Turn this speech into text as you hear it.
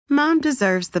Mom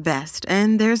deserves the best,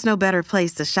 and there's no better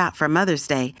place to shop for Mother's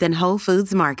Day than Whole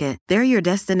Foods Market. They're your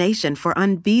destination for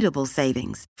unbeatable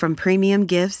savings, from premium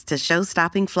gifts to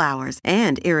show-stopping flowers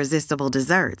and irresistible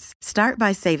desserts. Start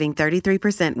by saving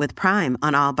 33% with Prime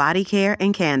on all body care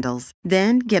and candles.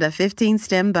 Then get a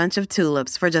 15-stem bunch of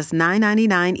tulips for just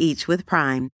 $9.99 each with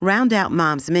Prime. Round out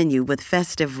Mom's menu with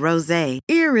festive rosé,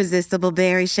 irresistible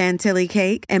berry chantilly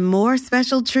cake, and more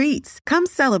special treats. Come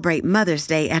celebrate Mother's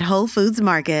Day at Whole Foods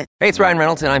Market. Hey, it's Ryan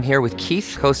Reynolds, and I'm here with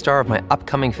Keith, co-star of my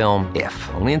upcoming film, If,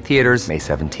 only in theaters May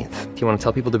 17th. Do you want to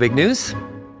tell people the big news?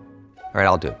 All right,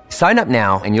 I'll do it. Sign up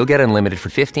now and you'll get unlimited for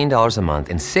 $15 a month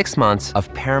and 6 months of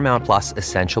Paramount Plus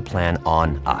Essential Plan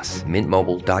on us.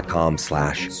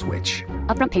 MintMobile.com/switch.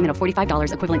 Upfront payment of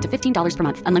 $45 equivalent to $15 per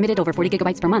month. Unlimited over 40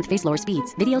 gigabytes per month. Face lower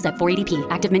speeds. Videos at 480p.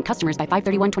 Active Mint customers by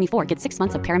 531.24 get 6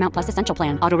 months of Paramount Plus Essential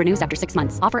Plan. Auto renews after 6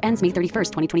 months. Offer ends May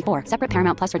 31st, 2024. Separate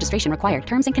Paramount Plus registration required.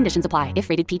 Terms and conditions apply if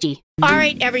rated PG. All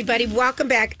right, everybody, welcome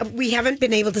back. We haven't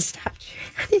been able to stop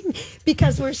chatting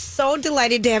because we're so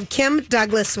delighted to have Kim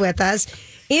Douglas with us.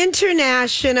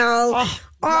 International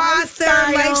author,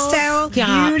 lifestyle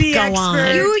beauty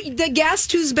expert. The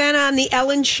guest who's been on the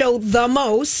Ellen Show the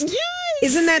most. Yes.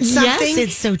 Isn't that something? Yes,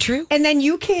 it's so true. And then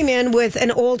you came in with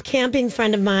an old camping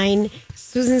friend of mine,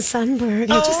 Susan Sundberg.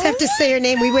 I just have to say her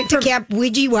name. We went to Camp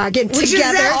Widgiewagen together. Which is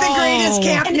the greatest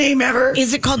camp name ever.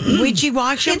 Is it called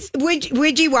Widgiewagen? It's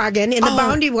Widgiewagen in the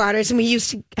Boundary Waters, and we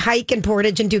used to hike and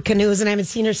portage and do canoes, and I haven't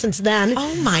seen her since then.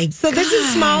 Oh, my God. So this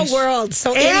is Small World.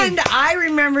 So and I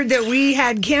remember that we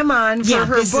had Kim on for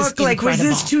her book. Like, was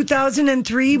this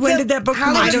 2003? When did that book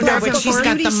come out? I don't know, but she's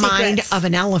got the mind of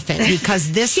an elephant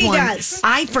because this She one, does.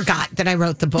 I forgot that I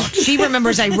wrote the book. She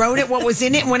remembers I wrote it, what was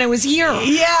in it when I was here.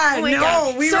 Yeah,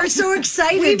 God. we were so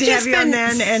excited to have you on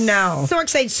then and now. So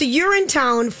excited. So you're in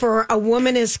town for a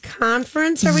womanist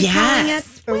conference, are we calling it?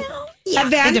 Well,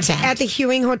 event at the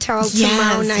Hewing Hotel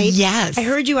tomorrow night. Yes. I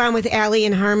heard you on with Allie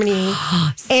and Harmony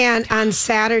and on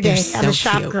Saturday so at the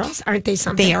Shop cute. Girls. Aren't they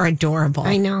something? They are adorable.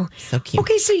 I know. So cute.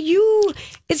 Okay, so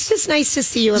it's just nice to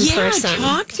see you in person.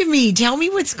 Talk to me. Tell me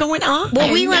what's going on.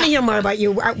 Well, we want to hear more about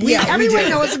you. Everyone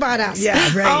knows about us.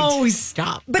 Yeah, right. Oh,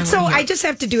 stop. But so I just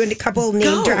have to do a couple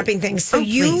name-dropping things. So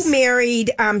you please.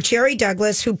 married Jerry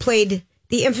Douglas, who played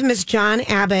the infamous John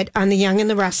Abbott on The Young and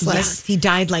the Restless. Yes, he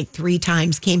died like 3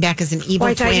 times, came back as an evil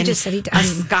I thought twin. you just said he died. A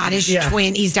Scottish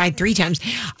twin. He's died 3 times.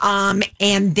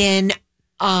 And then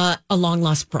a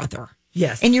long-lost brother.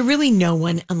 Yes. And you're really no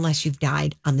one unless you've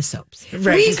died on the soaps.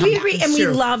 Right. We agree, and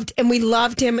we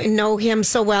loved him and know him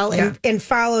so well and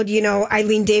followed,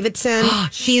 Eileen Davidson.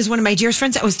 She is one of my dearest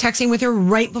friends. I was texting with her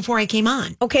right before I came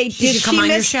on. Okay, she should come on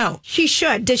your show. She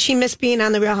should. Does she miss being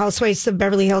on the Real Housewives of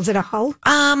Beverly Hills at a Hull?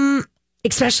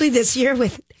 Especially this year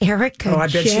with Erica. Oh, I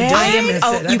bet she did.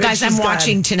 You guys, I'm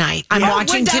watching tonight. I'm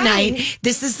watching tonight.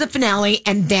 This is the finale,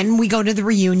 and then we go to the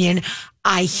reunion.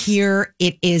 I hear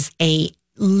it is a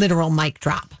literal mic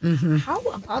drop. Mm-hmm. How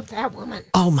about that woman?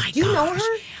 Oh my god! You know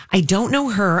her? I don't know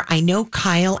her. I know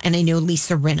Kyle and I know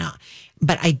Lisa Rinna,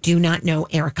 but I do not know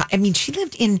Erica. I mean, she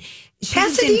lived in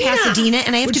Pasadena,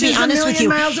 and I have to be honest with you.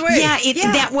 Miles away.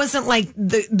 That wasn't like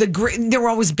there were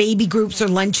always baby groups or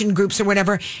luncheon groups or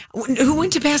whatever. Who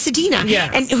went to Pasadena? Yeah.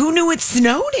 And who knew it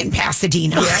snowed in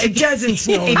Pasadena? Yeah, it doesn't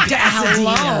snow in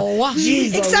Pasadena. Hello.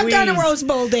 Except on a Rose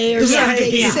Bowl day or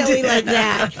something silly like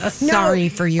that. Sorry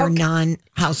for your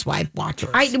non-housewife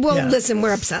watchers. Listen,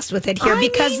 we're obsessed with it here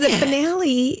because the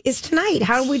finale is tonight.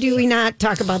 How do we not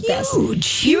talk about this?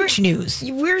 Huge news.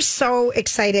 We're so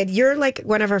excited. You're like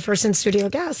one of our first in-studio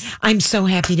guests. I'm so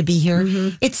happy to be here.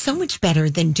 Mm-hmm. It's so much better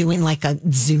than doing like a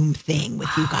Zoom thing with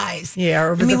you guys. Yeah,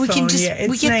 over the phone. We can just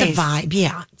we get nice. the vibe.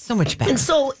 Yeah, so much better. And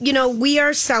so, we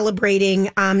are celebrating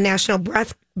National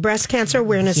Breast Cancer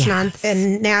Awareness Month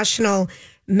and National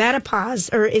Menopause,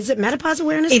 or is it Menopause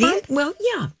Awareness Month? Well,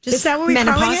 yeah. Is that what we're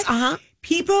calling it? Uh-huh.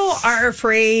 People are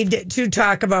afraid to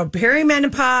talk about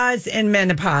perimenopause and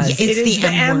menopause. Yeah, it is the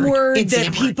M word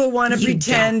that people want to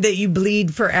pretend that you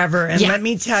bleed forever. And let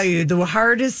me tell you, the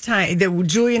hardest time that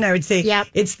Julie and I would say,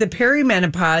 it's the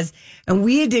perimenopause. And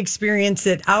we had to experience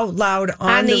it out loud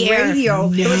on the radio.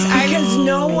 Because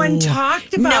no one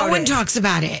talked about it. No one talks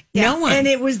about it. Yeah. No one. And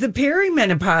it was the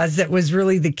perimenopause that was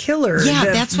really the killer. Yeah,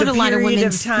 that's what a lot of women...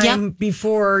 of time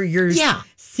before you're...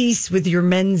 cease with your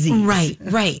menses.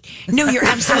 Right. No, you're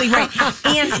absolutely right.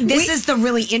 And this is the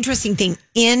really interesting thing.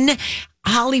 In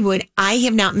Hollywood, I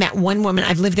have not met one woman.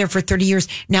 I've lived there for 30 years.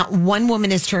 Not one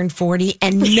woman has turned 40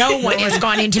 and no one has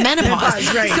gone into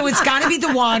menopause. Right. So it's got to be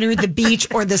the water, the beach,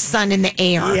 or the sun and the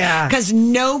air. Yeah. Because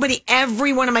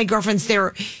every one of my girlfriends,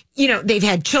 they've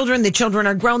had children. The children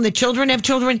are grown. The children have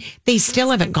children. They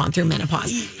still haven't gone through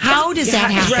menopause. How does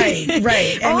that happen?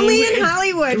 Right. Only in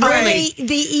Hollywood. Right.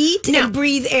 They eat and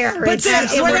breathe air. But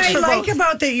what I like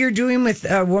about that you're doing with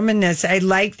Womanness, I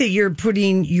like that you're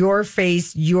putting your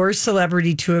face, your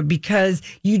celebrity to it, because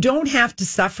you don't have to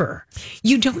suffer.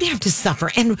 You don't have to suffer.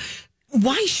 And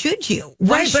why should you?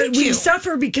 We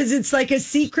suffer because it's like a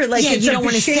secret, like it's you don't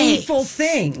a shameful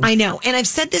thing. I know. And I've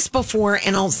said this before,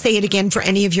 and I'll say it again for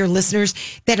any of your listeners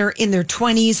that are in their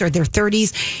 20s or their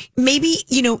 30s. Maybe,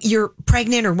 you're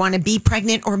pregnant or want to be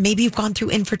pregnant, or maybe you've gone through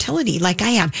infertility like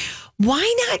I have.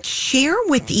 Why not share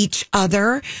with each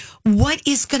other what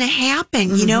is going to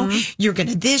happen? You're going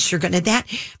to this, you're going to that.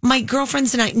 My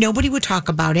girlfriends and I, nobody would talk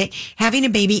about it. Having a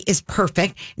baby is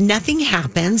perfect. Nothing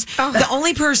happens. Oh. The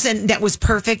only person that was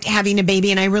perfect having a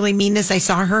baby, and I really mean this, I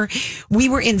saw her. We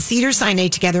were in Cedars-Sinai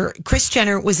together. Kris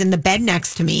Jenner was in the bed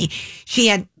next to me. She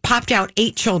had popped out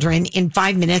 8 children in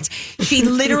 5 minutes. She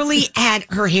literally had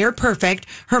her hair perfect.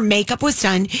 Her makeup was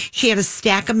done. She had a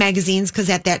stack of magazines, because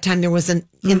at that time there was an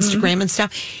Instagram and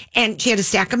stuff. And she had a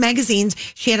stack of magazines.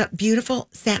 She had a beautiful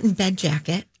satin bed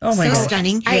jacket. Oh my God.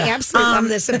 Stunning. I absolutely love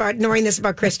this knowing this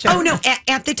about Kris Jenner. Oh no,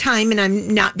 at the time, and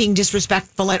I'm not being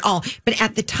disrespectful at all, but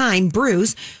at the time,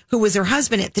 Bruce, who was her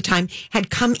husband at the time, had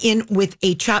come in with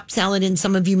a chopped salad, and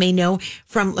some of you may know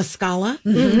from La Scala.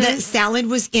 The salad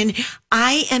was in.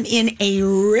 I am in a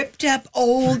ripped up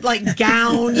old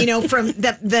gown, from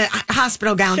the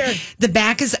hospital gown. Sure. The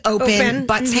back is open.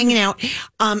 Butts hanging out.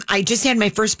 I just had my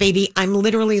first baby. I'm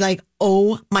literally like,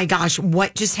 oh my gosh,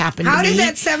 what just happened to me? How did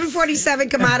that 747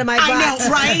 come out of my butt? I know,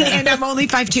 right? And I'm only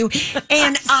 5'2".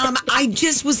 And I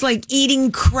just was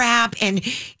eating crap and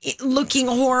looking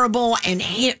horrible, and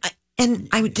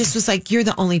I just was like, you're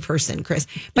the only person, Chris.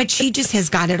 But she just has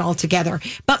got it all together.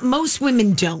 But most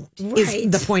women don't,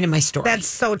 is the point of my story. That's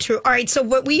so true. All right, so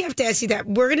what we have to ask you that,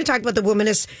 we're going to talk about the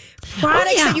Womanness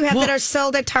products that you have that are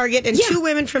sold at Target, and 2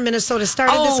 women from Minnesota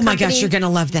started this company. Oh my gosh, you're going to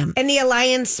love them. And the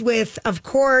alliance with, of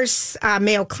course,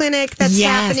 Mayo Clinic that's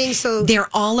happening. So they're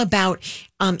all about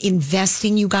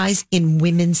investing, you guys, in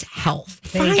women's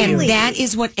health. And that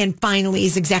is what, and finally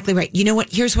is exactly right. You know what?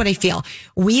 Here's what I feel.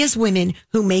 We as women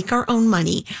who make our own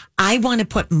money, I want to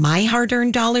put my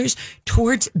hard-earned dollars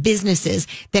towards businesses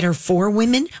that are for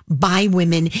women, by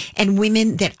women, and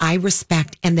women that I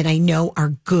respect and that I know are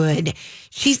good.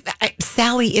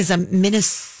 Sally is a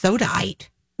Minnesotaite.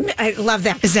 I love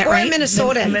that. Is that right?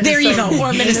 Minnesota. There you go.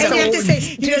 Or Minnesota. And you have to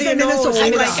say,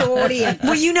 Minnesota.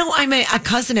 Well, I'm a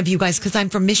cousin of you guys, because I'm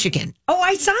from Michigan. Oh,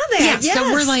 I saw that. Yeah, yes. So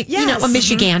we're a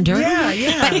Michigander.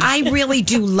 Yeah. But I really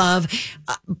do love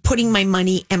putting my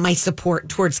money and my support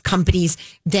towards companies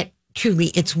that truly,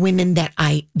 it's women that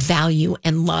I value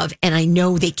and love, and I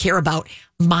know they care about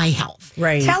my health.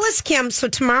 Right. Tell us, Kim, so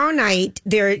tomorrow night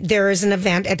there is an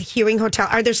event at the Hearing Hotel.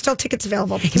 Are there still tickets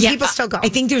available? Because people still go. I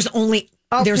think there's only...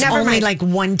 There's never only mind.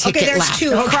 one ticket there's left. 2.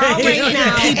 Call right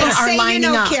now. People are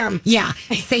lining up. Kim. Yeah,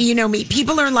 say you know me.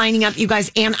 People are lining up, you guys.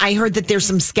 And I heard that there's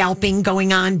some scalping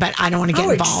going on, but I don't want to get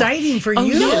involved. Exciting for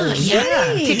you!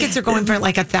 Yeah. Tickets are going for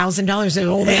 $1,000. They're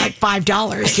only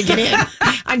 $5 to get in.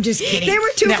 I'm just kidding. They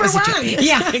were 2 for 1.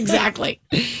 Yeah, exactly.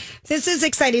 This is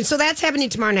exciting. So that's happening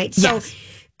tomorrow night. So. Yes.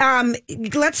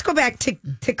 Let's go back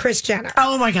to Kris Jenner.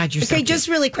 Oh my God, you're so okay. Just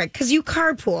really quick, because you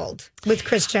carpooled with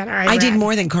Kris Jenner. I did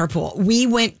more than carpool. We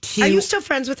went to. Are you still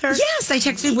friends with her? Yes, I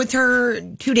texted with her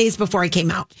 2 days before I came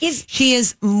out. She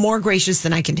is more gracious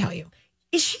than I can tell you.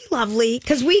 Is she lovely?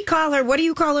 Because we call her. What do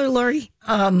you call her, Lori?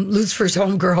 Lucifer's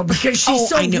homegirl, because she's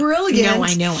so brilliant. No,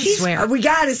 I know. I swear. We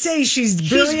got to say she's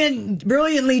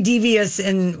brilliantly devious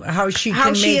in how she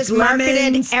make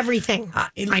marketed everything.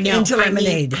 I know into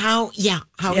lemonade. You?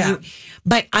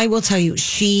 But I will tell you,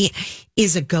 she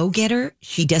is a go-getter.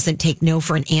 She doesn't take no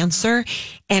for an answer.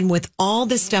 And with all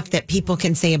the stuff that people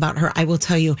can say about her, I will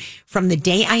tell you, from the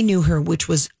day I knew her, which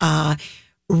was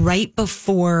right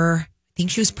before. I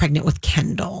think she was pregnant with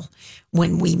Kendall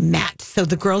when we met. So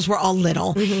the girls were all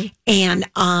little. Mm-hmm. And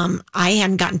I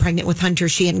hadn't gotten pregnant with Hunter.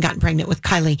 She hadn't gotten pregnant with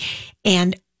Kylie.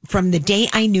 And from the day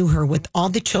I knew her, with all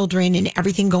the children and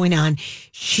everything going on,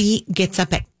 she gets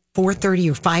up at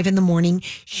 4:30 or 5 in the morning.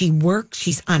 She works.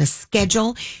 She's on a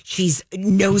schedule. She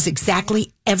knows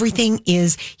exactly everything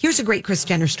is. Here's a great Kris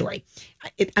Jenner story.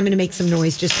 I'm going to make some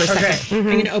noise just for a second. Okay. I'm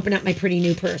going to open up my pretty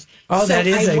new purse. Oh, that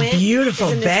is a beautiful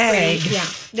Isn't this bag. great? Yeah.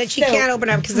 That she can't open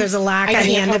up because there's a lock I on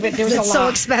the can't end of open- it. there's a It's so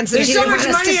lock. expensive. There's She so didn't much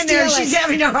want us to money in there. steal it. She's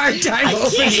having a hard time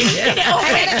opening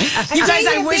it. You guys,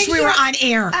 I wish we were on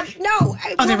air. No,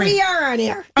 well, we are on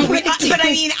air. But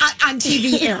I mean, on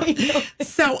TV air.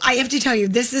 So I have to tell you,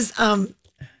 this is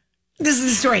the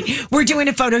story. We're doing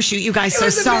a photo shoot, you guys. So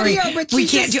was a sorry, video, but we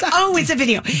she can't do. just- Oh, it's a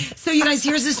video. So you guys,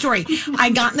 here's the story.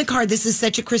 I got in the car. This is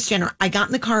such a Kris Jenner. I got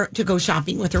in the car to go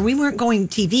shopping with her. We weren't going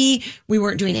TV. We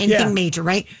weren't doing anything major,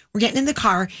 right? We're getting in the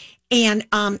car, and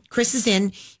Kris is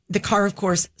in the car, of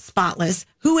course, spotless.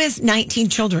 Who has 19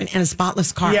 children and a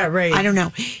spotless car? Yeah, right. I don't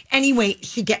know. Anyway,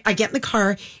 I get in the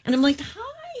car, and I'm like, hi.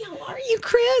 How are you,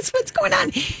 Kris? What's going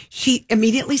on? She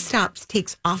immediately stops,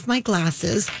 takes off my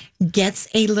glasses, gets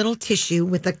a little tissue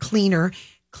with a cleaner,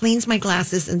 cleans my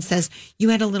glasses, and says, "You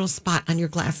had a little spot on your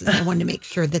glasses. I wanted to make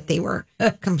sure that they were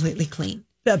completely clean."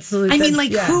 Absolutely. I mean,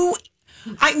 like, who?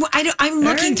 I'm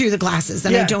looking through the glasses,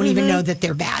 and I don't even know that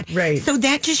they're bad. Right. So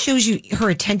that just shows you her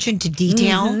attention to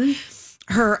detail.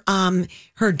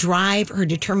 Her drive, her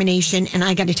determination, and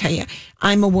I got to tell you,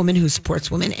 I'm a woman who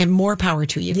supports women, and more power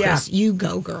to you, Kris. You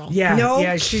go, girl. Yeah, No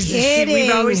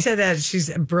we've always said that she's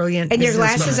a brilliant. And your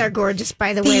glasses businesswoman. are gorgeous,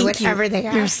 by the way, Thank you. whatever they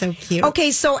are. You're so cute. Okay,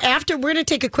 so after we're going to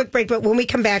take a quick break, but when we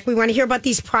come back, we want to hear about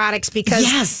these products because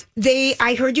Yes.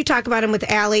 I heard you talk about them with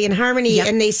Allie and Harmony, Yep.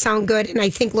 and they sound good. And I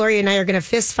think Lori and I are going to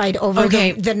fist fight over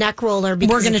the neck roller.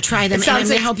 Because We're going to try them, it and I'm sounds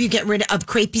going like to help you get rid of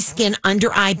crepey skin,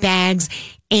 under eye bags,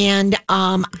 and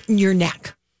your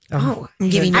neck. Oh, I'm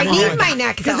giving you I all need of my that.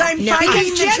 neck Because though. I'm No, fighting Because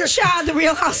the Jen Shaw, the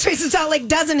Real Housewives of Salt Lake,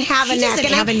 doesn't have a She neck. doesn't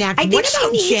and have a neck. I think What she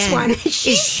about needs Jen? one.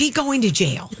 Is she going to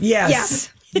jail? Yes.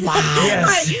 Wow.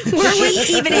 Yes.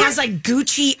 She even has like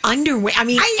Gucci underwear. I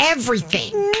mean,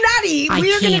 everything. Nutty. I We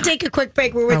are going to can't. take a quick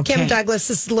break. We're with Kim Okay. Douglas.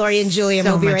 This is Lori and Julie, and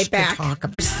So we'll be much right to back. talk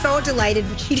about. So delighted.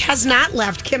 She has not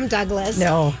left. Kim Douglas.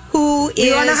 No. Who is.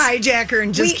 We want to hijack her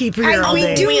and just keep her here all we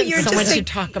day. do. We have You're so just much a- to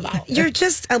talk about. You're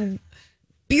just a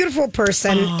beautiful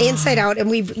person, inside out, and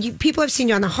people have seen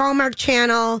you on the Hallmark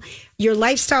Channel, your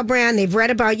lifestyle brand. They've read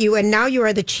about you, and now you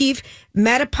are the chief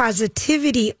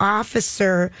metapositivity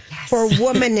officer for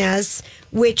Womaness,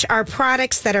 which are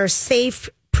products that are safe,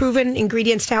 proven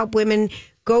ingredients to help women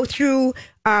go through.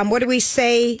 What do we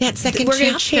say? That second We're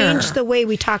going to chapter. change the way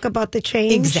we talk about the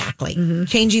change. Exactly.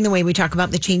 Changing the way we talk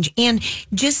about the change, and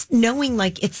just knowing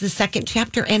like it's the second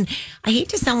chapter. And I hate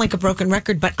to sound like a broken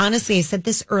record, but honestly, I said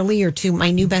this earlier to my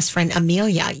new best friend,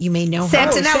 Amelia. You may know her.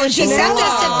 Sentinella. She sent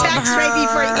us a text right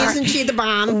before. her. Isn't she the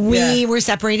bomb? We were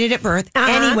separated at birth.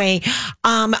 Anyway,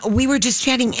 we were just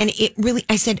chatting, and it really,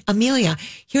 I said, Amelia,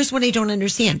 here's what I don't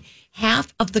understand.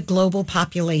 Half of the global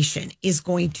population is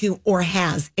going to or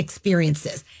has experienced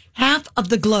this. Half of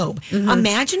the globe.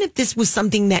 Imagine if this was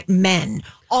something that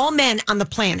all men on the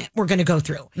planet were going to go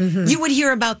through. You would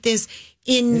hear about this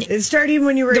in It started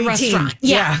when you were the 18. restaurant.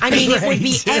 Yeah. I mean, it would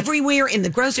be right. everywhere in the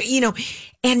grocery,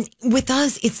 and with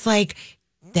us, it's like,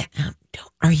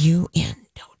 are you in?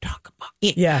 Don't talk about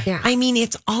it. Yeah. I mean,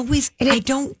 it's always, I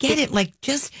don't get it. Like,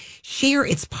 just share.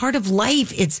 It's part of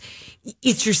life.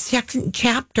 It's your second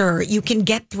chapter. You can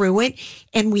get through it,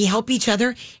 and we help each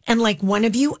other. And like, one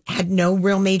of you had no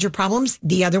real major problems.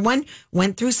 The other one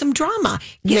went through some drama.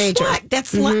 Guess what?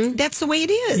 That's the way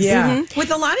it is. Yeah.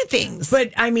 With a lot of things.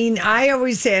 But I mean, I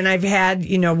always say, and I've had,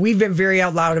 we've been very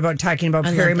out loud about talking about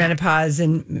perimenopause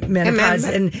and menopause.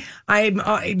 And I'm,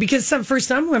 because for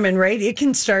some women, right, it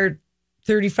can start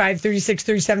 35, 36,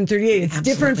 37, 38. It's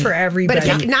different for everybody.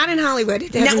 But not in Hollywood.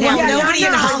 It doesn't well, happen. nobody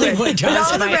in Hollywood does. But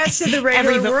all the but rest of the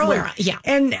regular everywhere, world. yeah.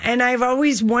 And I've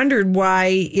always wondered why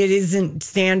it isn't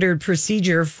standard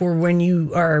procedure for when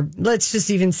you are, let's just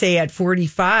even say at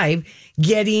 45,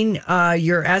 getting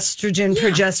your estrogen,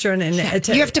 progesterone, and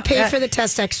You have to pay for the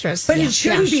test extras. But it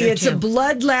shouldn't be. sure It's a too.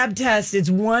 blood lab test.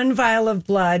 It's one vial of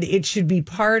blood. It should be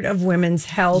part of women's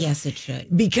health. Yes, it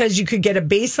should. Because you could get a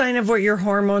baseline of what your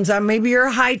hormones are. Maybe you're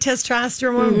a high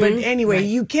testosterone, but anyway,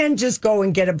 you can just go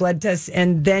and get a blood test,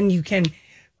 and then you can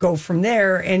go from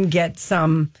there and get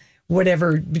some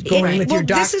whatever going with your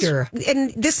doctor.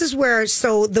 This is where,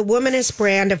 so the Womaness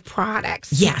brand of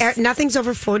products. Yes. Nothing's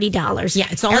over $40. Yeah,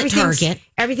 it's all at Target.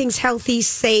 Everything's healthy,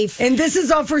 safe. And this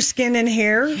is all for skin and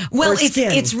hair? Well, or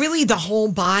skin? it's really the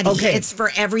whole body. Okay. It's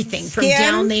for everything, from Skin.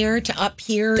 down there to up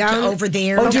here Down- to over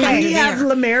there. Oh, to do under we have there.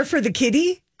 La Mer for the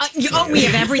kitty? We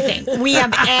have everything. We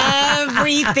have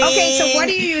everything. Okay, so what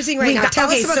are you using right now? Tell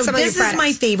us about some of your this is my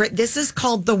products. favorite. This is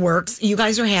called The Works. You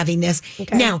guys are having this.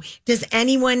 Now, does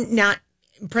anyone not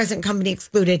present company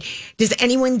excluded. Does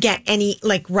anyone get any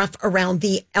like rough around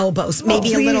the elbows?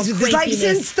 Maybe a little crepiness. Like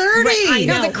since 30. Right, I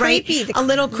know, the crepey, right? A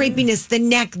little crepiness, the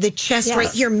neck, the chest right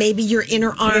here, maybe your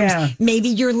inner arms, maybe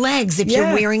your legs if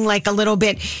you're wearing like a little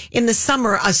bit in the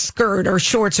summer, a skirt or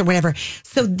shorts or whatever.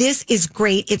 So this is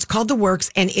great. It's called The Works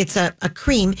and it's a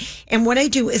cream. And what I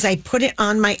do is I put it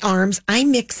on my arms. I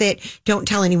mix it. Don't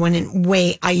tell anyone.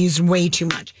 I use way too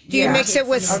much. Do you mix it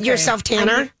with your self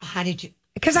tanner? How did you?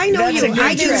 Because I know you.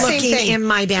 I do the same looking thing. in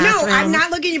my bathroom. No, I'm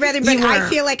not looking in your bathroom, but I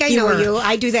feel like I know you.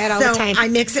 I do that all the time. I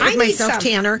mix it with my self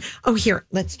tanner. Oh, here,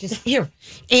 here.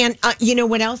 And you know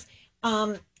what else?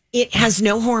 It has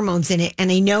no hormones in it.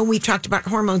 And I know we've talked about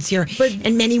hormones here,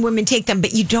 and many women take them,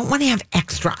 but you don't want to have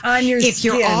extra on your if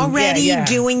skin. You're already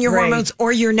doing your hormones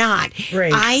or you're not.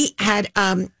 Right. I had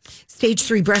stage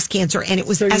 3 breast cancer and it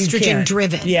was estrogen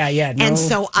driven. Yeah. No. And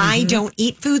so I don't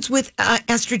eat foods with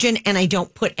estrogen and I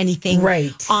don't put anything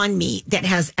on me that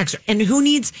has extra. And who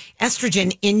needs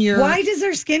estrogen in your... Why does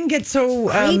our skin get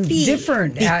so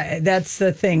different? That's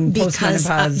the thing,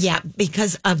 postmenopause.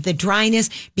 Because of the dryness,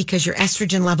 because your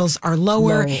estrogen levels are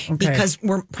lower, because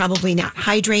we're probably not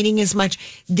hydrating as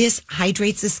much. This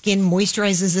hydrates the skin,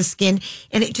 moisturizes the skin,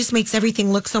 and it just makes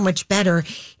everything look so much better.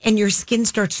 And your skin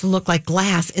starts to look like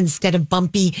glass instead of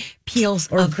bumpy peels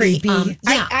or creepy.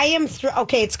 I am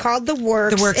okay. It's called The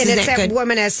Works. The Works, and it's at good?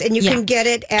 Womaness, and you can get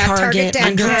it at Target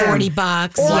under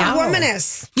 $40. Or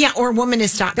Womaness. Yeah, or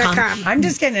womaness.com. I'm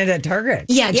just getting it at Target.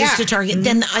 Yeah, just at Target. Mm-hmm.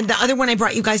 Then the other one I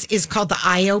brought you guys is called the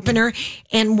Eye Opener.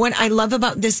 And what I love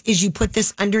about this is you put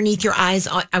this underneath your eyes.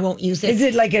 I won't use it. Is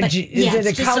it like is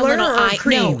it a color or a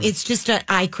cream? No, it's just an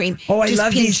eye cream. Oh, I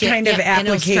love these kind of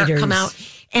applicators. Come out.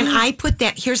 And I put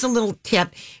that. Here's a little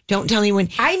tip. Don't tell anyone.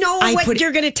 I know what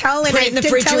you're going to tell. Put it in the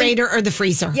refrigerator or the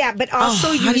freezer. Yeah, but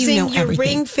also using your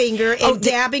ring finger and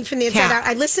dabbing from the inside out.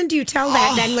 I listened to you tell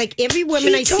that. And like every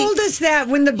woman I see. She told us that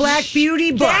when the Black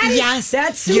Beauty book.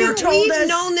 That's you told us. We've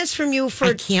known this from you for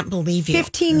I can't believe you.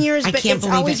 15 years. But it's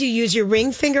always you use your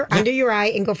ring finger under your eye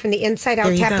and go from the inside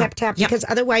out, tap. Because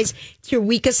otherwise it's your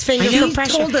weakest finger for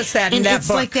pressure. She told us that in that it's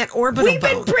book. Like that orbital We've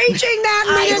been preaching that.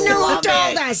 And we didn't know who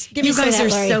told us. You guys are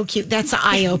so cute. That's an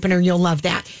eye opener. You'll love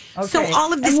that. Okay. So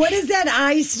all of this. And what is that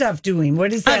eye stuff doing?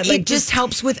 What is that? It just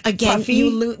helps with, again,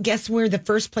 guess where the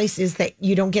first place is that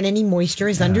you don't get any moisture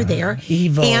is under there.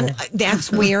 Evil. And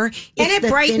that's where it's it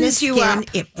brightens you up.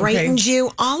 It brightens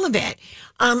you, all of it.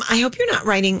 I hope you're not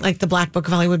writing like the Black Book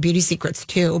of Hollywood Beauty Secrets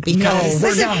too, because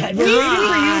we're not. We're waiting for you to do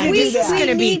that. This is going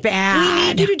to be bad. We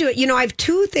need you to do it. You know, I have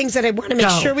 2 things that I want to make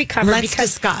sure we cover. Let's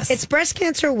discuss. It's Breast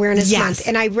Cancer Awareness Month,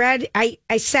 and I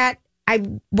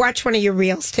watched one of your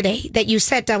reels today that you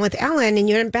sat down with Ellen and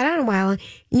you hadn't been on a while.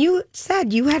 And you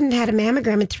said you hadn't had a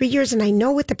mammogram in 3 years. And I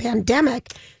know with the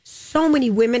pandemic, so many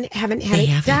women haven't had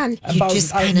it done. About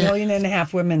 1.5 million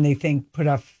women, they think, put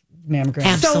off mammograms.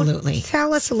 Absolutely. So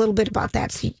tell us a little bit about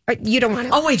that. So you don't want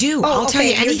to. Oh, I do. I'll tell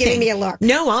you anything. You're giving me a look.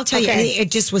 No, I'll tell you anything. It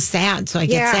just was sad. So I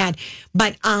get sad.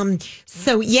 But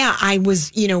so I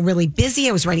was, really busy.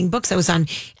 I was writing books. I was on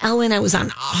Ellen. I was on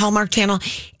Hallmark Channel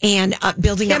and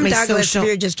building up my social.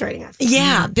 You're just joining us.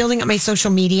 Yeah, building up my social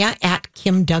media at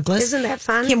Kim Douglas. Isn't that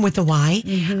fun? Kim with a Y.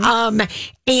 Mm-hmm.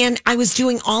 And I was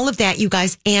doing all of that, you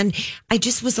guys, and I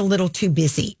just was a little too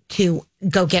busy to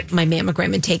go get my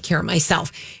mammogram and take care of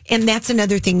myself. And that's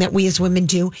another thing that we as women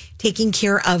do, taking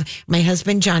care of my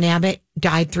husband, John Abbott,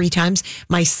 died 3 times.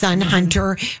 My son,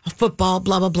 Hunter, football,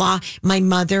 blah, blah, blah. My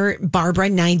mother, Barbara,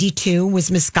 92,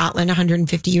 was Miss Scotland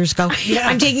 150 years ago. Yeah.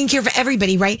 I'm taking care of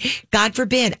everybody, right? God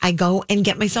forbid I go and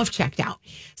get myself checked out.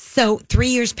 So 3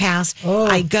 years pass.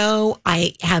 I go,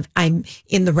 I'm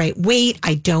in the right weight.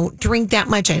 I don't drink that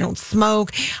much. I don't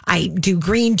smoke. I do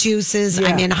green juices.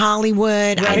 I'm in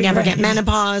Hollywood. I never get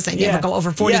menopause. I never go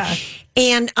over 40. Yeah.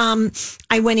 And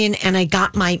I went in and I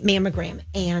got my mammogram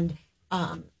and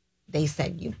they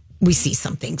said, we see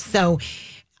something. So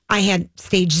I had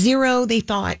stage 0. They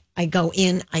thought. I go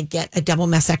in, I get a double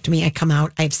mastectomy. I come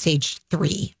out, I have stage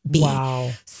 3B.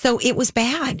 Wow. So it was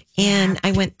bad. And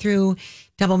I went through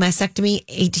double mastectomy,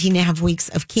 18 and a half weeks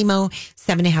of chemo,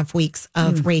 7.5 weeks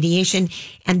of radiation.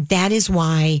 And that is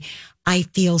why I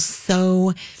feel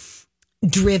so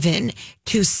driven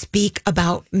to speak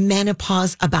about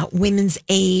menopause, about women's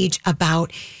age,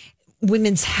 about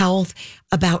women's health,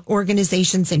 about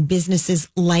organizations and businesses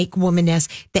like Womaness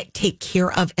that take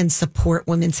care of and support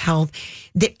women's health.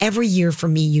 That every year for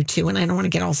me, you too, and I don't want to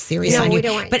get all serious on you,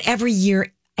 but every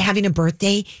year having a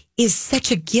birthday is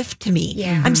such a gift to me.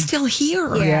 Yeah. I'm still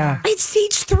here. Yeah. It's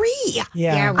stage 3.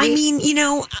 Yeah. I mean,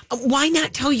 why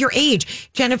not tell your age?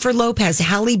 Jennifer Lopez,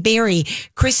 Halle Berry,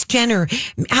 Kris Jenner,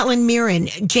 Helen Mirren,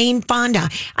 Jane Fonda.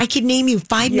 I could name you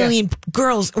 5 million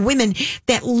girls, women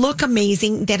that look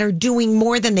amazing, that are doing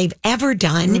more than they've ever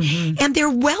done, and they're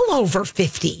well over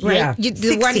 50, Right. Yeah.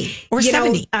 60 or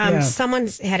 70. Someone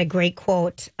had a great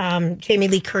quote. Jamie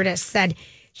Lee Curtis said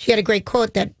she had a great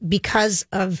quote that because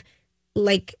of,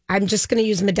 like, I'm just going to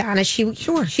use Madonna. She's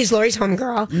Lori's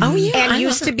homegirl. Oh, yeah. And I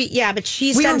used love to her. be, but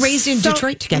she's We were done raised in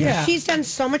Detroit together. Yeah. She's done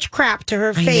so much crap to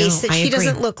her I face know, that I she agree.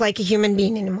 doesn't look like a human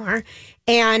being anymore.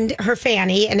 And her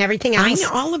fanny and everything else. I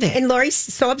know, all of it. And Lori's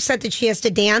so upset that she has to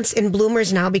dance in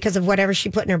bloomers now because of whatever she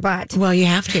put in her butt. Well, you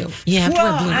have to. You have to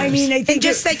wear bloomers. I mean, I think And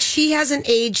just that she hasn't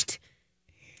aged.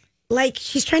 Like,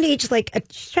 she's trying to age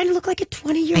she's trying to look like a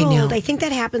 20-year-old. I know. I think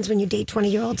that happens when you date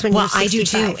 20-year-olds when Well, you're I do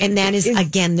 65. too. And that is,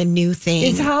 again, the new thing.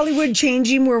 Is Hollywood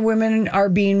changing where women are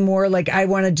being more like, I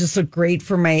want to just look great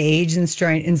for my age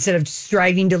instead of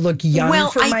striving to look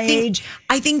young for my age?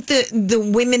 I think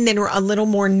the women that are a little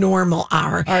more normal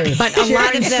are. But a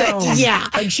lot Sharon of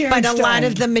Stone. but a lot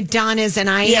of the Madonnas, and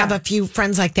I have a few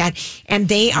friends like that, and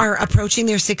they are approaching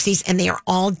their 60s and they are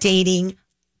all dating.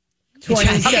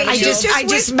 Okay, I just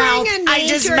whispering mouthed a name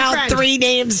to a friend. 3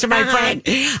 names to my friend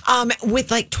with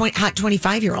like hot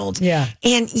 25-year-olds. Yeah.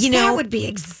 And that would be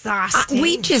exhausting.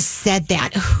 we just said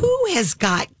that. Who has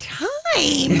got time?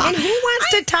 And who wants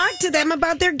to talk to them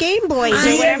about their Game Boys or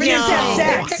I whatever You they're just have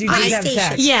saying? sex. You just have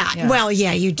sex. Yeah. Well,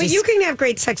 yeah, you just But you can have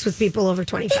great sex with people over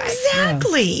 25.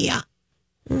 exactly.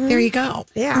 There you go.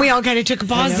 Yeah. We all kind of took a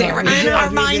pause there. We did, Our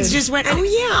we minds did. just went, oh,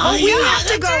 yeah. We yeah, have to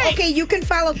that's go. right. Okay, you can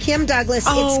follow Kim Douglas.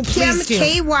 Oh, it's Kim, please do.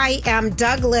 KYM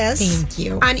Douglas. Thank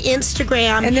you. On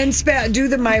Instagram. And then do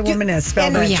the My Womaness. Spell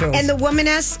and, that, yeah. Jules. and the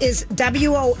womaness is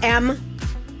WOMINESS.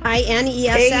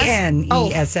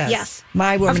 ANESS. Yes.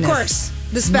 My Womaness. Of course.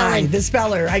 The spelling. The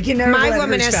speller. I can never My let her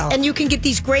Womaness. spell. And you can get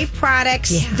these great products,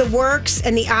 the Works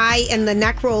and the Eye and the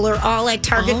neck roller, all at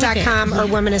Target.com or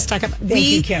Womaness.com. Thank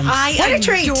you, Kim. I What a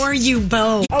treat. adore you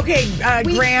both. Okay,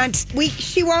 Grant.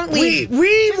 She won't leave.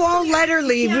 We won't let her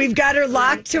leave. We've got her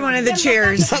locked to one of the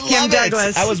chairs. Kim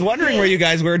Douglas. I was wondering where you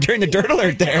guys were during the Dirt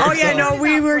Alert there. Oh, yeah, no,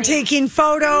 we were taking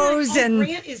photos and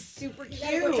Grant is super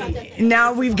cute.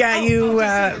 now we've got you.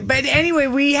 But anyway,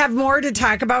 we have more to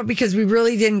talk about because we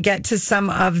really didn't get to some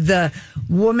of the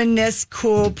Womaness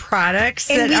cool products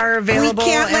And that we- are available. we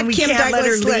can't let and we Kim can't let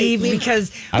her Douglas leave leave.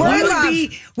 because I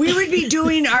we would be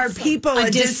doing our people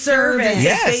a disservice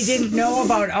Yes. if they didn't know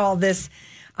about all this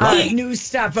new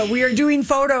stuff. But we are doing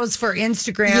photos for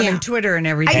Instagram and Twitter and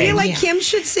everything. I feel like Kim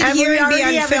should sit and here we and be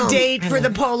already on have film. a date for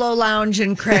the Polo Lounge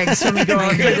and Craig's when we go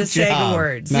out for the SAG job.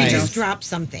 Awards. Nice. We just dropped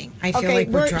something. I feel Okay, like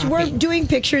we're dropping. we're doing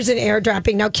pictures and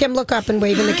airdropping. Now, Kim, look up and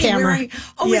wave in the Hi, camera. where are you?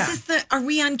 Oh, Yeah. is this are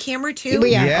we on camera too?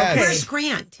 We are. Yes. Where's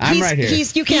Grant? I'm right here.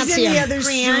 You can't He's see in the him. other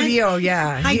Grant. studio,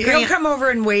 yeah. Hi, He'll Grant. come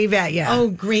over and wave at you. Oh,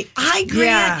 great. Hi,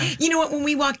 Grant. Yeah. You know what? When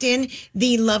we walked in,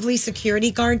 the lovely security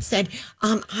guard said,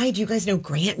 hi, do you guys know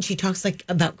Grant? And she talks like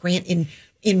about Grant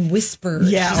in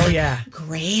whispers. Yeah, She's oh, like, yeah.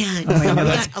 Grant. Oh, We got a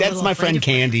that's little my afraid friend of-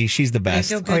 Candy. She's the I best.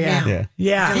 feel good yeah. now. Yeah.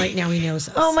 Yeah. I feel like now he knows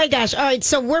us. Oh my gosh! All right,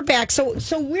 so we're back. So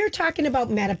we're talking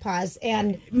about menopause,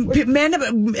 and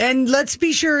And let's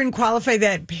be sure and qualify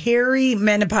that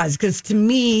perimenopause, because to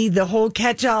me, the whole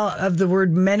catch-all of the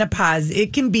word menopause,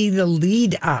 it can be the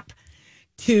lead up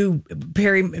to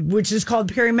which is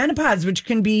called perimenopause, which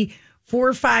can be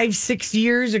 4, 5, 6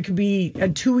 years. It could be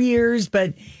 2 years,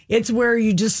 but it's where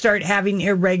you just start having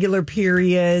irregular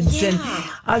periods and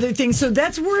other things. So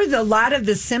that's where a lot of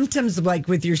the symptoms, like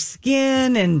with your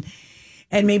skin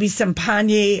and maybe some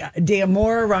pagne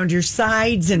d'amour around your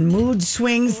sides and mood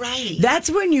swings. Right. That's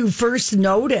when you first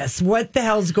notice what the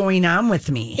hell's going on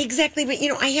with me. Exactly. But,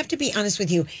 I have to be honest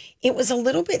with you. It was a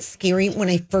little bit scary when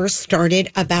I first started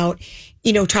about,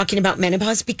 talking about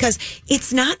menopause because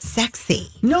it's not sexy.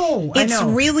 No, I It's know.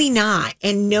 really not.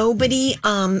 And nobody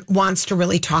wants to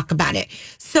really talk about it.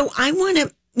 So I want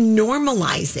to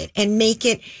normalize it and make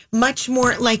it much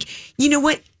more like, you know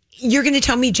what? You're going to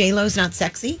tell me J-Lo's not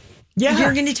sexy? Yeah.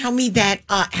 You're going to tell me that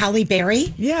Halle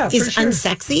Berry Yeah, for is sure.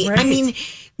 unsexy? Right. I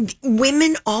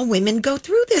mean, all women go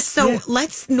through this. So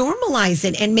let's normalize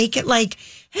it and make it like,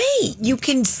 hey, you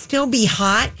can still be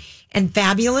hot and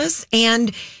fabulous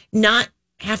and not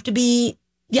have to be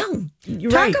young.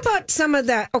 Right. talk about some of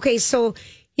the. Okay, so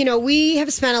we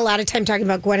have spent a lot of time talking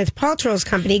about Gwyneth Paltrow's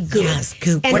company, Goop, Yes,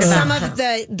 Goop. and What about some her? of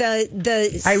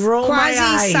the I roll my eyes.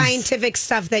 quasi-scientific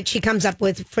stuff that she comes up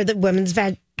with for the women's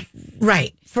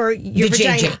Right. For your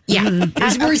vagina. Yeah.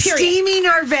 We're steaming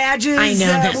our vages. I know.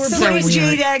 That's we're so putting weird.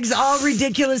 jade eggs, all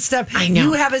ridiculous stuff. I know.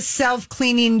 You have a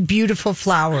self-cleaning, beautiful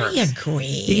flower. I agree.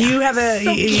 You have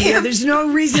there's no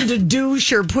reason to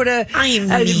douche or put a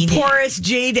porous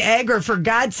jade egg, or for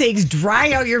God's sakes,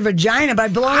 dry out your vagina by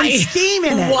blowing steam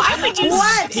in it. Why would you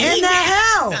What in the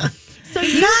hell? So None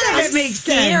of it makes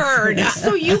sense.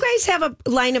 So you guys have a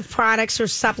line of products or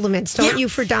supplements, don't you,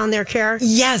 for Down There Care?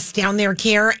 Yes, Down There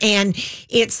Care. And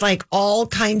it's like all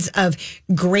kinds of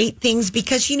great things,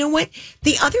 because you know what?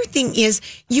 The other thing is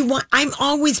I'm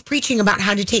always preaching about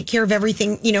how to take care of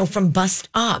everything, from bust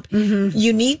up. Mm-hmm.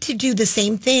 You need to do the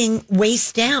same thing,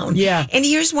 waist down. Yeah. And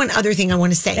here's one other thing I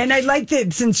want to say. And I like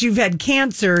that since you've had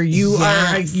cancer,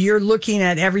 you're looking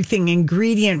at everything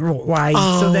ingredient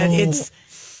wise so that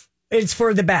it's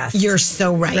for the best. You're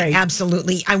so right.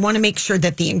 Absolutely. I want to make sure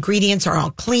that the ingredients are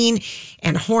all clean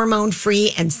and hormone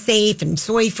free and safe and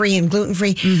soy free and gluten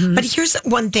free. Mm-hmm. But here's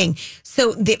one thing.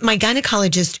 So my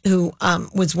gynecologist, who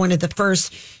was one of the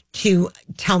first to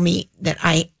tell me that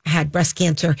I had breast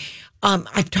cancer,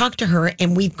 I've talked to her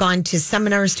and we've gone to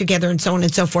seminars together and so on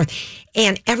and so forth.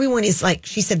 And everyone is like,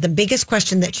 she said, the biggest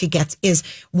question that she gets is,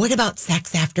 what about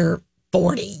sex after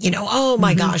 40? Oh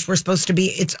my gosh, we're supposed to be,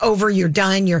 it's over, you're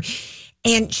done,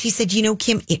 and she said,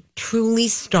 Kim, it truly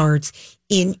starts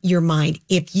in your mind.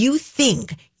 If you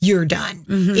think you're done,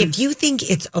 if you think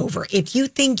it's over, if you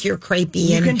think you're crepey,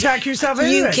 you can talk yourself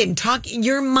into it.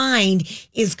 Your mind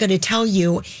is going to tell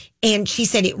you. And she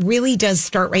said it really does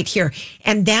start right here.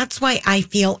 And that's why I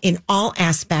feel in all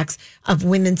aspects of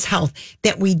women's health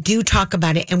that we do talk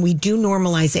about it and we do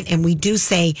normalize it and we do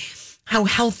say how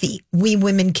healthy we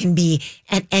women can be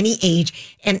at any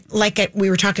age. And like we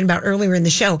were talking about earlier in the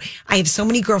show, I have so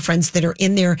many girlfriends that are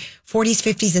in their 40s,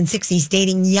 50s, and 60s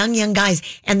dating young guys.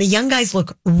 And the young guys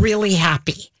look really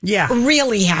happy. Yeah.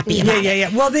 Really happy about it. Yeah.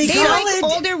 Well, they like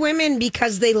older women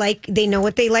because they know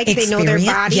what they like. They know their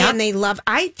body and they love.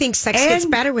 I think sex gets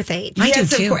better with age. I do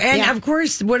too. Of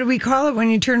course, what do we call it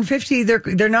when you turn 50?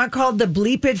 They're not called the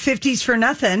bleep at 50s for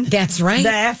nothing. That's right.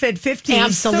 The F at 50s.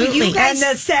 Absolutely. And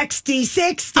the sexty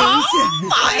 60s. Oh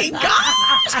my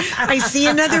gosh. I see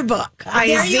another book.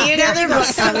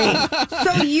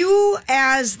 So you,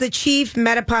 as the chief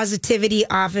metapositivity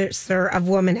officer of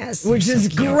Womaness, which is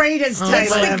greatest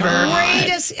title ever.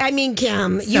 Greatest. I mean,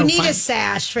 Kim, you need a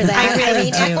sash for that. I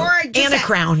really do. Or and a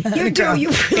crown. You do.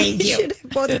 You Thank you.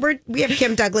 We have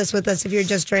Kim Douglas with us. If you're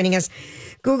just joining us,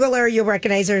 Google her. You'll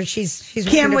recognize her. She's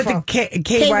Kim wonderful. with the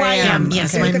KYM.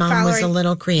 Yes, my mom was a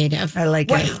little creative. I like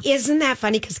it. Isn't that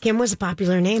funny? Because Kim was a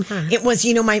popular name, huh? It was.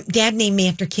 My dad named me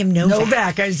after Kim Novak.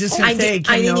 Novak. I was just going to say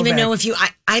Kim I didn't Novak. even know if you.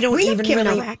 I don't even really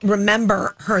Novak.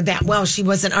 remember her that well. She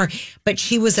wasn't but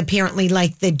she was apparently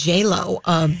like the J-Lo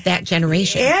of that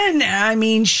generation. And I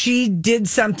mean, she did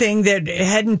something that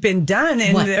hadn't been done,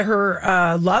 and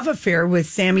her love affair with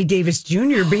Sammy Davis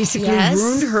Jr. basically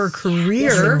ruined her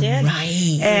career. Yes,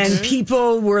 right. And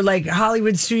people were like,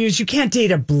 Hollywood studios, you can't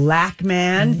date a black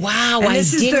man. Wow, and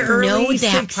this I is didn't the early know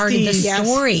that 60s part of the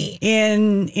story.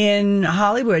 In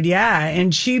Hollywood, yeah.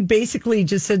 And she basically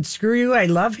just said, screw you, I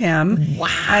love him. Wow.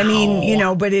 I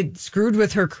mean, but it screwed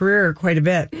with her career quite a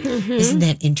bit. Mm-hmm. Isn't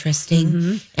that interesting?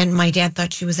 Mm-hmm. And my dad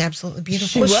thought she was absolutely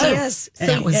beautiful. She is.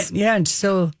 And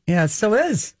still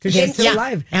is, because she's still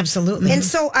alive. Absolutely. And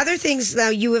so other things,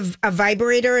 you have a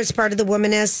vibrator as part of the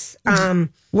Womaness.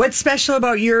 What's special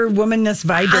about your Womaness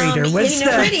vibrator? It's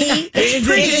pretty. It's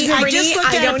pretty. I just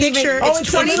looked at a picture.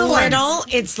 It's little.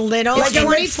 It's little. Like a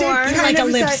 24. Like a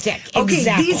lipstick. Okay,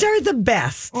 exactly. These are the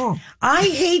best. I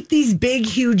hate these big,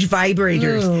 huge vibrators.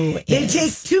 They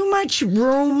take too much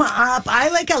room up. I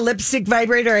like a lipstick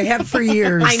vibrator I have for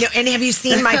years. I know. And have you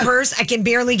seen my purse? I can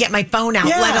barely get my phone out,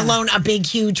 let alone a big,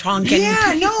 huge honking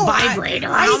vibrator.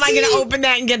 How am I going to open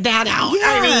that and get that out? Yeah.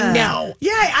 I mean, no.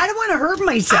 Yeah, I don't want to hurt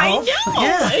myself. I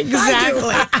know. Yeah,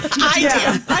 exactly. I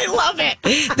do. I love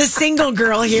it. The single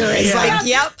girl here is like,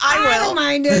 yep, I will. don't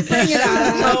mind it. Bring it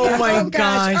on. Oh my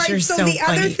gosh, All right, you're so so the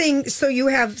funny. other thing, so you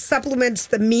have supplements,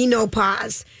 the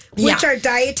menopause, which are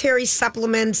dietary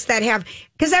supplements that have,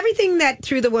 because everything that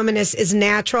through the Womaness is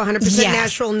natural, 100%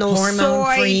 natural, no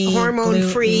soy,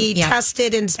 hormone-free,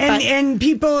 tested. And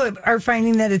people are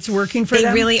finding that it's working for them.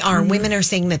 They really are. Women are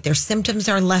saying that their symptoms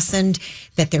are lessened,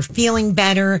 that they're feeling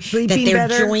better, Sleeping that their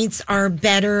better. joints are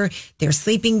better, they're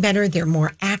sleeping better, they're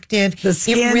more active. The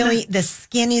skin. The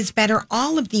skin is better.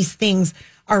 All of these things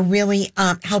are really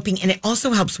helping. And it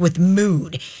also helps with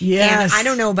mood. Yes. And I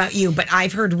don't know about you, but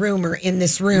I've heard rumor in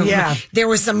this room. There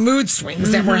was some mood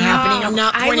swings that were happening. I'm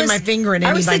not pointing my finger at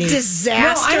anybody. I was a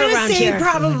disaster I'm around say here.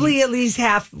 probably at least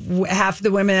half the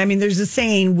women. I mean, there's a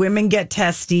saying, women get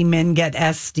testy, men get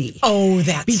SD. Oh,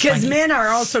 that's because funny. men are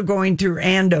also going through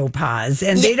andropause,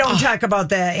 and they don't talk about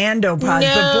the andropause,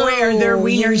 but boy, are their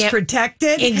wieners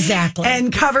protected. Exactly.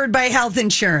 And covered by health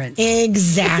insurance.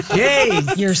 Exactly.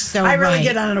 Jeez. You're so I really right.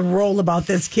 get on a roll about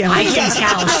this, Kim. I can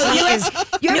tell.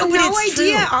 You have no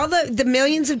idea true. all the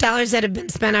millions of dollars that have been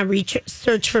spent on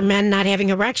research for men not having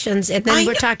erections, and then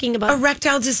we're talking about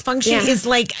erectile dysfunction is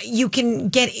like you can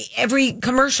get every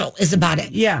commercial is about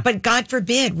it. Yeah. But God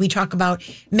forbid we talk about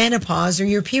menopause or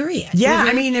your period. Yeah,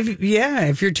 I mean,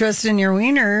 if you're trusting your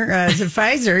wiener to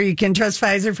Pfizer, you can trust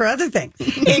Pfizer for other things.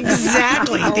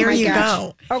 Exactly. Oh There my you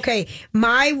gosh. go. Okay,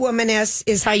 My Womaness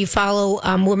is how you follow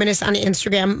Womaness on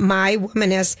Instagram, My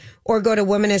Womaness, or go to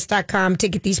womaness.com to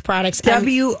get these products.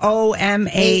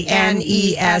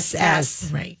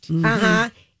 WOMANESS. Right.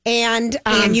 And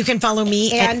you can follow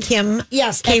me at Kim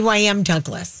KYM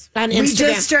Douglas on Instagram. We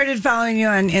just started following you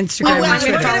on Instagram. Oh, well, I'm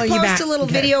we're gonna going follow to you post back. a little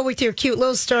video with your cute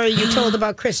little story you told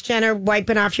about Kris Jenner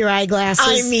wiping off your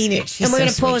eyeglasses. I mean it. She's and we're so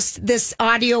going to post this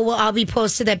audio. Will all be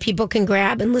posted that people can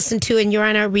grab and listen to. And you're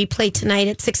on our replay tonight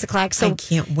at 6:00. So I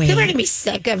can't wait. People are going to be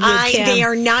sick of you, Kim. They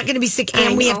are not going to be sick. I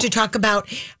And we know. have to talk about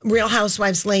Real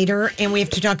Housewives later. And we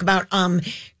have to talk about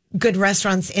good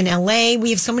restaurants in LA. We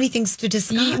have so many things to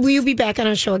discuss. Will you be back on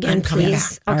our show again, I'm coming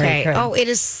please? back. Okay. All right, good. It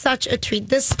is such a treat.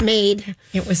 This made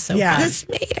It was so Yeah. fun. this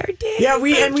made our day. Yeah,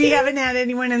 we haven't had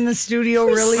anyone in the studio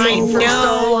really for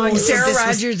so long. So Sarah this was-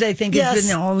 Rogers, I think, has been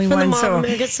the only for one.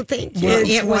 The So so thank you. It's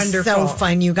It was wonderful. so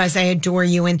fun, you guys. I adore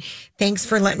you. And thanks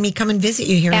for letting me come and visit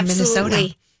you here in Minnesota.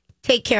 Absolutely. Take care.